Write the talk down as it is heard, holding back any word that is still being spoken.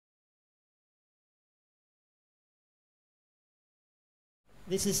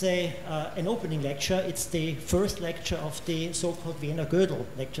This is an opening lecture. It's the first lecture of the so-called Vienna Gödel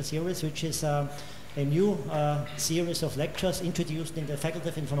Lecture series, which is a new series of lectures introduced in the Faculty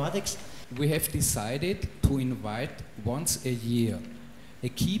of Informatics. We have decided to invite once a year a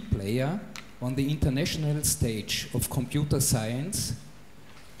key player on the international stage of computer science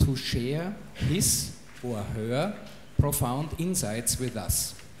to share his or her profound insights with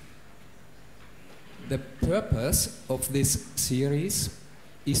us. The purpose of this series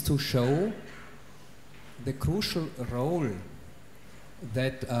is to show the crucial role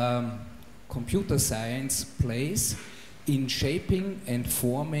that computer science plays in shaping and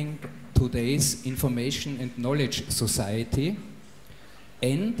forming today's information and knowledge society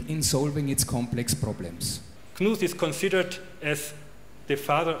and in solving its complex problems. Knuth is considered as the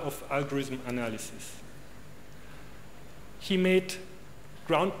father of algorithm analysis. He made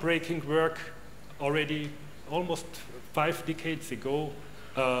groundbreaking work already almost 5 decades ago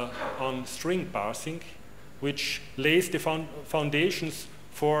on string parsing, which lays the foundations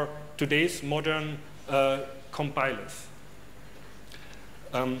for today's modern compilers.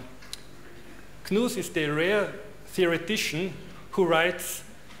 Knuth is the rare theoretician who writes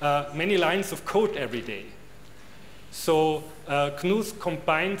many lines of code every day. So Knuth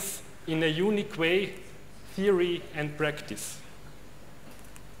combines in a unique way theory and practice.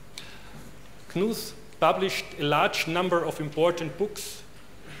 Knuth published a large number of important books,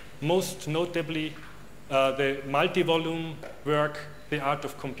 most notably the multi-volume work, The Art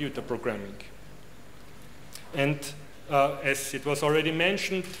of Computer Programming. And as it was already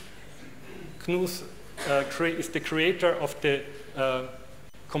mentioned, Knuth is the creator of the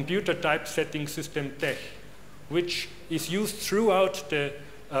computer typesetting system TeX, which is used throughout the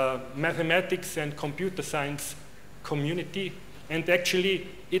mathematics and computer science community, and actually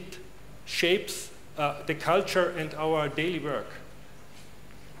it shapes the culture and our daily work.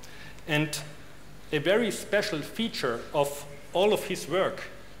 And a very special feature of all of his work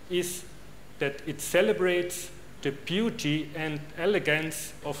is that it celebrates the beauty and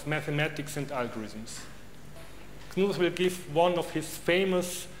elegance of mathematics and algorithms. Knuth will give one of his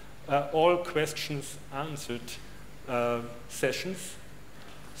famous all questions answered sessions.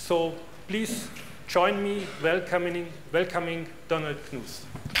 So please join me welcoming Donald Knuth.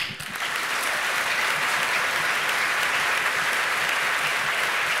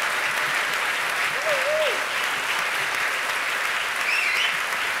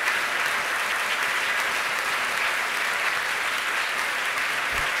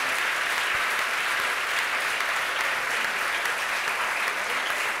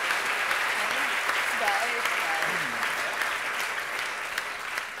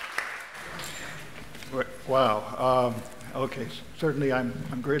 Wow. Okay. Certainly,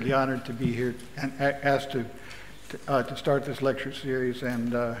 I'm greatly honored to be here and asked to start this lecture series,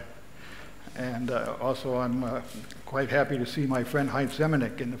 and also I'm quite happy to see my friend Heinz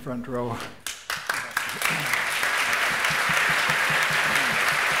Zemanek in the front row.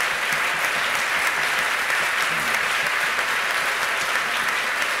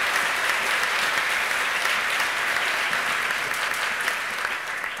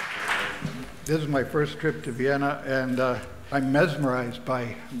 This is my first trip to Vienna, and I'm mesmerized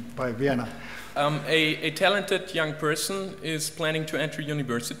by Vienna. A talented young person is planning to enter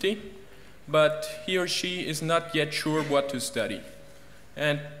university, but he or she is not yet sure what to study.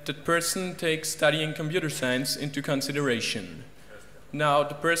 And that person takes studying computer science into consideration. Now,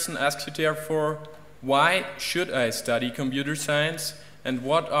 the person asks you therefore, why should I study computer science? And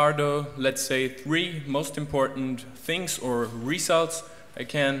what are the, let's say, 3 most important things or results I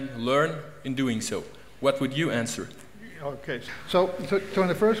can learn in doing so? What would you answer? Okay, so in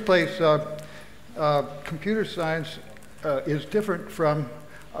the first place, computer science is different from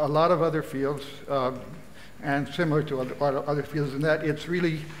a lot of other fields and similar to other fields in that it's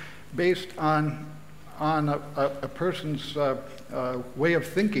really based on a person's way of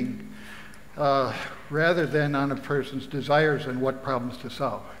thinking rather than on a person's desires and what problems to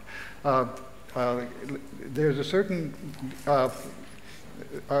solve. There's a certain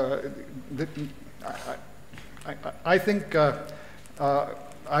I think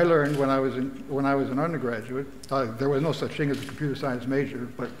I learned when I was an undergraduate. There was no such thing as a computer science major,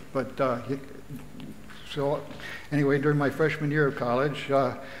 so anyway, during my freshman year of college,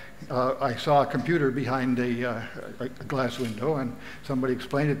 I saw a computer behind a glass window, and somebody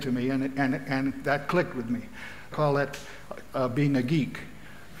explained it to me, and that clicked with me. I call that being a geek.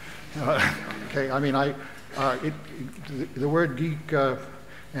 Okay, I mean, the word geek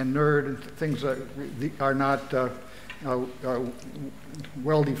and nerd and things are not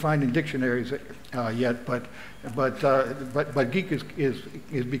well-defined in dictionaries yet, but geek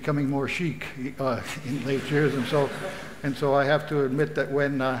is becoming more chic in late years, and so I have to admit that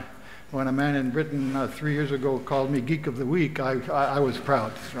when a man in Britain 3 years ago called me Geek of the Week, I was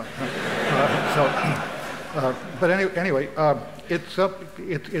proud. But anyway, it's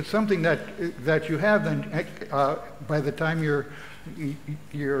something that you have then by the time you're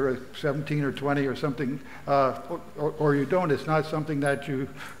 17 or 20 or something, or you don't. It's not something that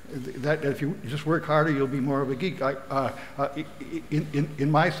if you just work harder, you'll be more of a geek.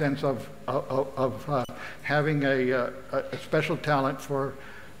 In my sense of having a special talent for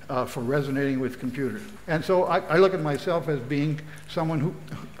resonating with computers, and so I look at myself as being someone who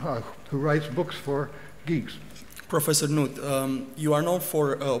writes books for geeks. Professor Knuth, you are known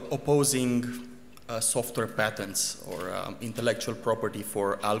for opposing software patents or intellectual property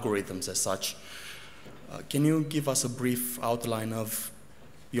for algorithms as such. Can you give us a brief outline of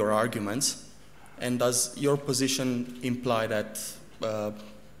your arguments? And does your position imply that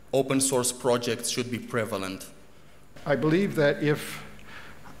open source projects should be prevalent? I believe that if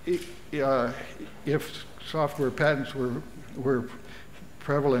software patents were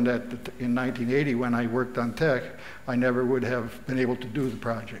prevalent in 1980 when I worked on tech, I never would have been able to do the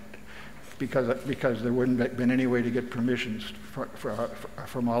project. Because there wouldn't have been any way to get permissions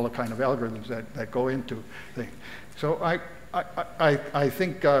from all the kind of algorithms that go into things. So I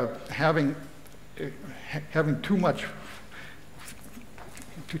think having too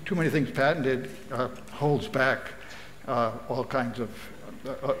many things patented holds back all kinds of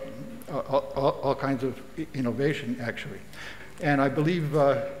innovation, actually. And I believe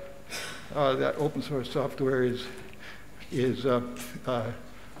that open source software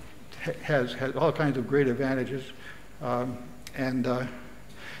has all kinds of great advantages, and the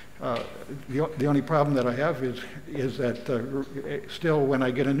only problem that I have is that still, when I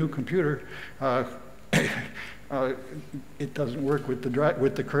get a new computer, it doesn't work with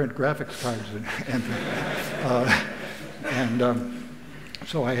the current graphics cards, and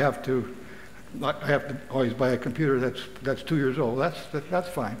so I have to always buy a computer that's 2 years old. That's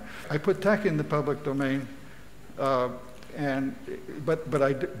fine. I put tech in the public domain. But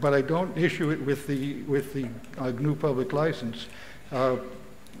I don't issue it with the GNU public license. I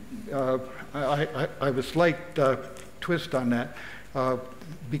have a slight twist on that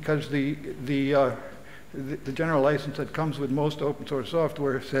because the general license that comes with most open source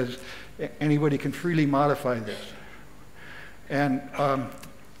software says anybody can freely modify this, and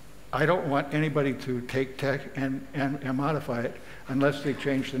I don't want anybody to take tech and modify it unless they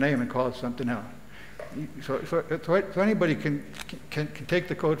change the name and call it something else. So anybody can take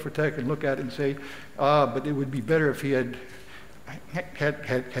the code for tech and look at it and say, but it would be better if he had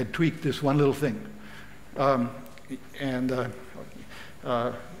tweaked this one little thing. And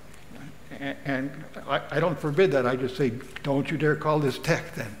I don't forbid that. I just say, don't you dare call this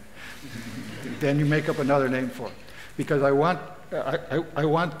tech then. Then you make up another name for it. Because I want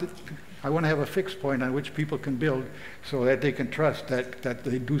to have a fixed point on which people can build so that they can trust that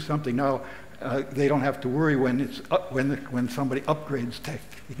they do something. Now, they don't have to worry when somebody upgrades tech.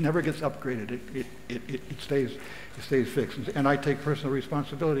 It never gets upgraded. It stays fixed. And I take personal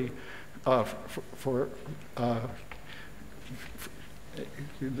responsibility for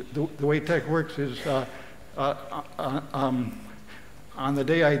the way tech works is on the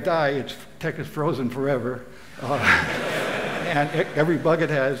day I die, tech is frozen forever, and every bug it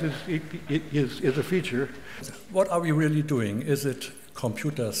has is a feature. What are we really doing? Is it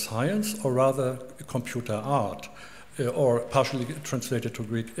computer science or rather computer art, or partially translated to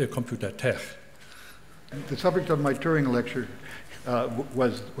Greek, computer tech? The subject of my Turing lecture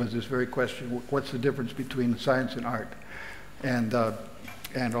was this very question: what's the difference between science and art? And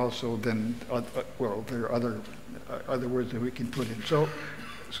also then, well, there are other words that we can put in. So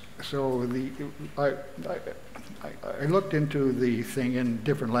I looked into the thing in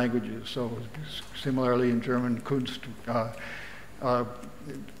different languages. So similarly in German, Kunst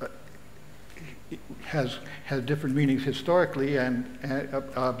has different meanings historically,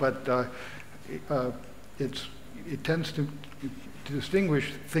 but it tends to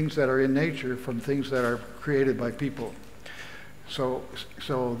distinguish things that are in nature from things that are created by people. So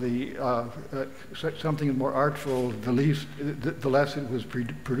something more artful, the less it was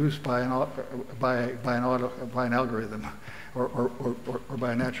produced by an algorithm or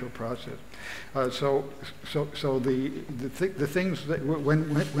by a natural process. So the things that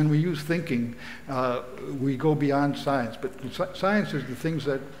when we use thinking, we go beyond science. But science is the things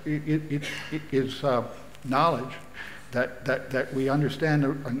that it is knowledge that we understand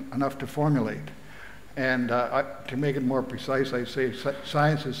enough to formulate. And to make it more precise, I say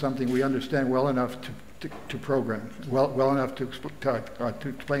science is something we understand well enough to program, well enough to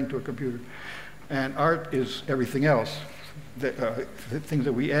explain to a computer. And art is everything else, the things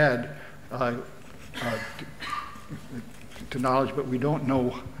that we add to knowledge, but we don't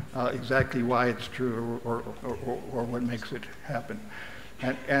know exactly why it's true or what makes it happen.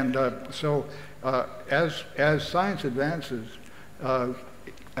 So as science advances,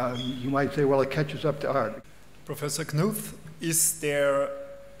 you might say, well, it catches up to art. Professor Knuth, is there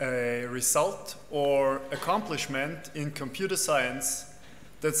a result or accomplishment in computer science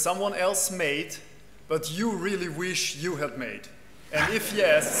that someone else made, but you really wish you had made? And if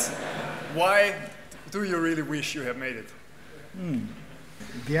yes, why do you really wish you had made it?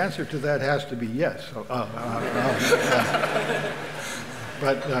 The answer to that has to be yes. So,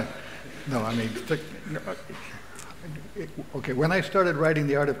 but no, I mean, okay. When I started writing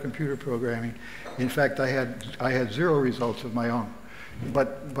The Art of Computer Programming, in fact, I had 0 results of my own.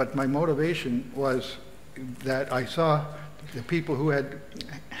 But my motivation was that I saw the people who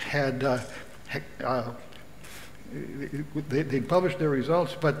they published their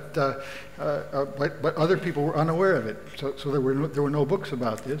results, but other people were unaware of it. So there were no books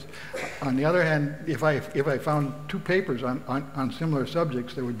about this. On the other hand, if I found 2 papers on similar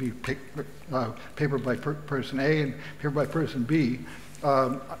subjects, there would be paper by person A and paper by person B.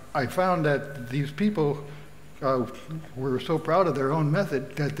 I found that these people were so proud of their own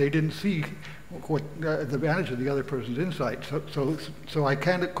method that they didn't see what the advantage of the other person's insight. So I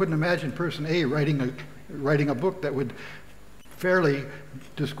couldn't imagine person A writing a book that would fairly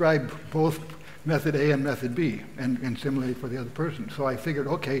describe both method A and method B, and similarly for the other person. So I figured,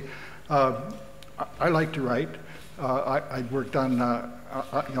 okay, I like to write. I'd worked on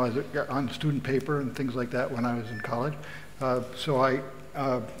on student paper and things like that when I was in college. So I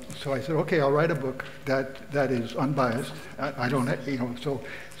said, okay, I'll write a book that is unbiased. I don't, so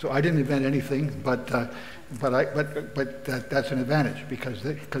I didn't invent anything, but that's an advantage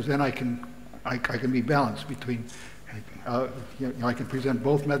because then I can be balanced between, I can present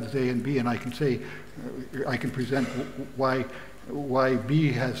both methods A and B, and I can say, I can present why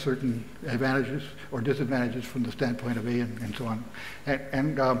B has certain advantages or disadvantages from the standpoint of A and so on.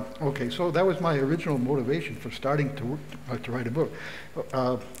 Okay, so that was my original motivation for starting to write a book.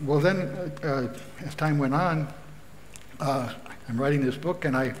 Well then, as time went on, I'm writing this book,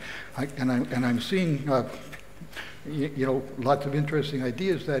 and I'm seeing lots of interesting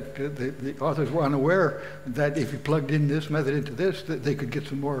ideas that the authors were unaware that if you plugged in this method into this, that they could get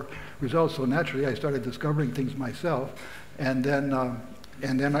some more results. So naturally, I started discovering things myself, and then I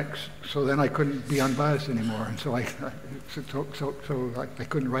couldn't be unbiased anymore, and so I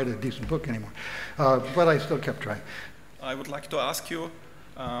couldn't write a decent book anymore. But I still kept trying. I would like to ask you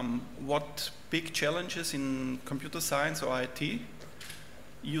what big challenges in computer science or IT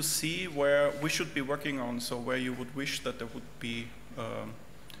you see where we should be working on, so where you would wish that there would be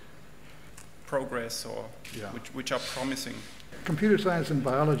progress, or which are promising. Computer science and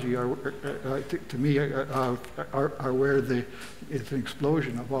biology are, to me, are where it's an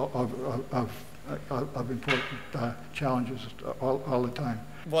explosion of important challenges all the time.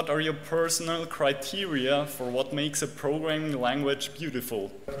 What are your personal criteria for what makes a programming language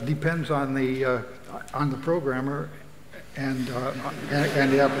beautiful? Depends on the programmer and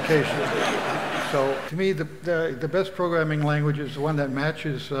the application. So to me, the best programming language is the one that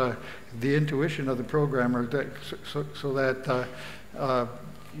matches the intuition of the programmer, so that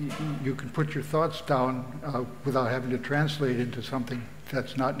you can put your thoughts down without having to translate into something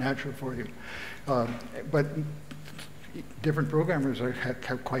that's not natural for you. But different programmers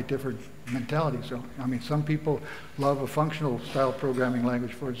have quite different mentalities. So, I mean, some people love a functional style programming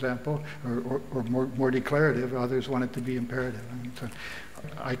language, for example, or more declarative. Others want it to be imperative. I mean, so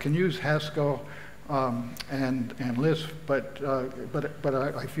I can use Haskell and Lisp, but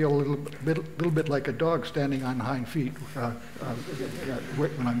I feel a little bit like a dog standing on hind feet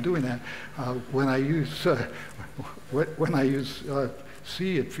when I'm doing that. When I use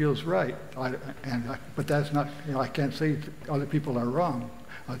C, it feels right, but that's not. I can't say other people are wrong.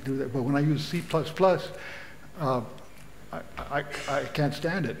 I'll do that. But when I use C++, I can't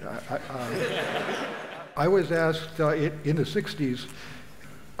stand it. I was asked in the '60s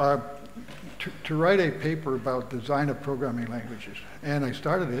to write a paper about design of programming languages, and I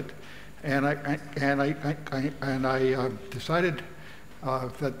started it, and I decided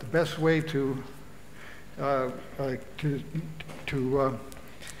that the best way to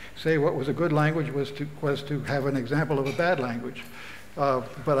say what was a good language was to have an example of a bad language,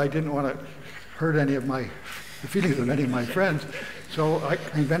 but I didn't want to hurt the feelings of any of my friends, So I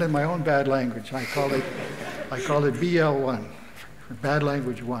invented my own bad language. I called it BL1, Bad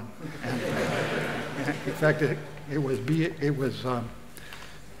Language 1. And in fact, it was BL /1.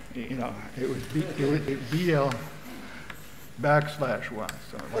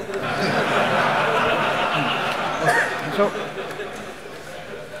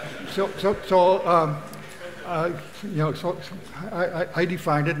 So I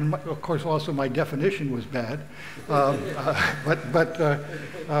defined it, and of course also my definition was bad. And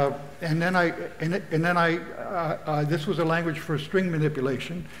then this was a language for string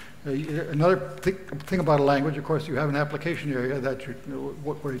manipulation. Another thing about a language, of course, you have an application area that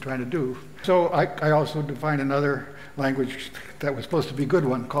what are you trying to do. So I also defined another language that was supposed to be a good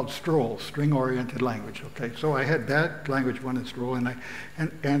one called Stroll, string-oriented language. Okay, so I had Bad Language 1 and Stroll, and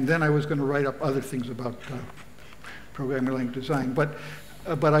then I was going to write up other things about programming language design, but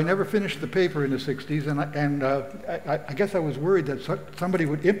I never finished the paper in the 60s, and I guess I was worried that somebody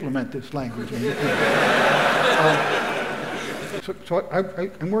would implement this language. So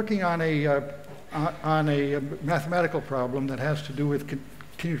I'm working on a mathematical problem that has to do with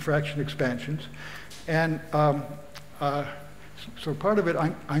continued fraction expansions, and so part of it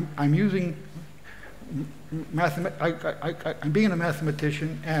I'm using I'm being a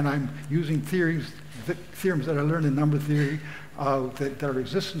mathematician, and I'm using theorems that I learned in number theory that are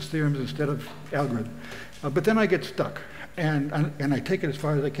resistance theorems instead of algorithm. But then I get stuck, and I take it as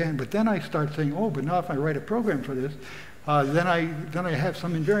far as I can. But then I start saying, oh, but now if I write a program for this, then I have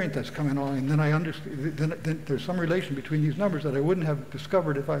some invariant that's coming along, and then I understand. Then there's some relation between these numbers that I wouldn't have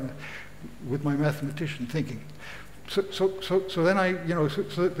discovered if I'm with my mathematician thinking. So then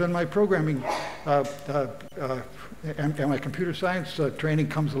then my programming and my computer science training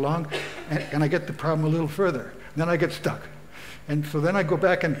comes along, and I get the problem a little further. And then I get stuck, and so then I go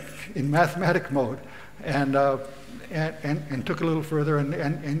back in mathematic mode, and took a little further. And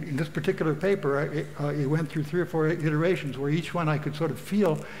in this particular paper, it went through 3 or 4 iterations where each one I could sort of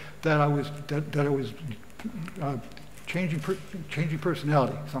feel that I was changing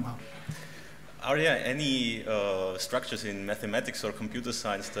personality somehow. Are there any structures in mathematics or computer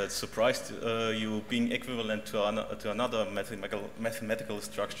science that surprised you being equivalent to another mathematical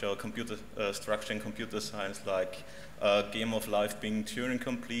structure, structure in computer science, like game of life being Turing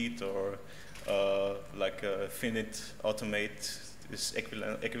complete, or like a finite automate is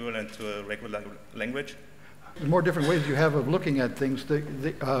equivalent to a regular language? The more different ways you have of looking at things,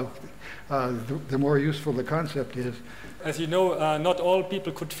 the more useful the concept is. As you know, not all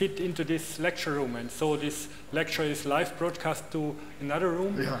people could fit into this lecture room, and so this lecture is live broadcast to another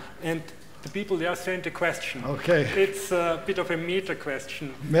room. Yeah. And the people there sent a question. Okay. It's a bit of a meta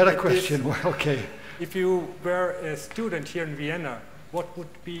question. Meta question, well, okay. If you were a student here in Vienna, what would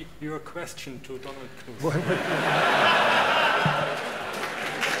be your question to Donald Knuth?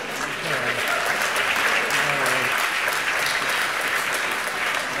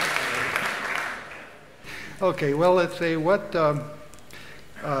 Okay, well, let's say what's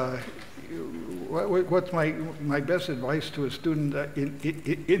my best advice to a student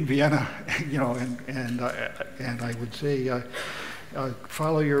in Vienna, and I would say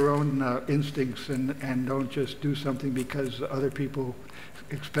follow your own instincts and don't just do something because other people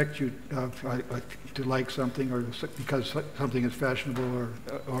expect you to like something, or because something is fashionable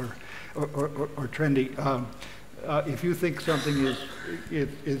or trendy. If you think something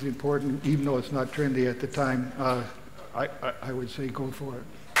is important, even though it's not trendy at the time, I would say go for it.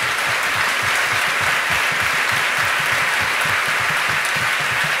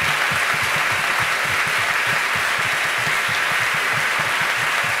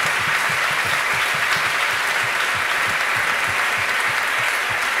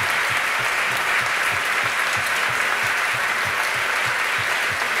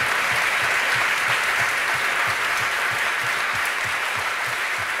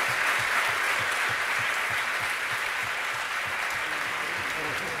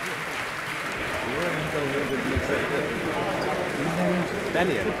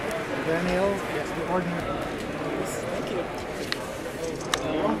 Daniel, yes, the ordinary. Thank you.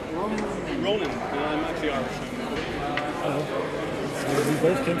 Roland, I'm actually Irish. So we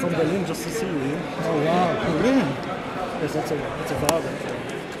both came from Berlin just to see you. Oh wow, Berlin! Yes, that's a father.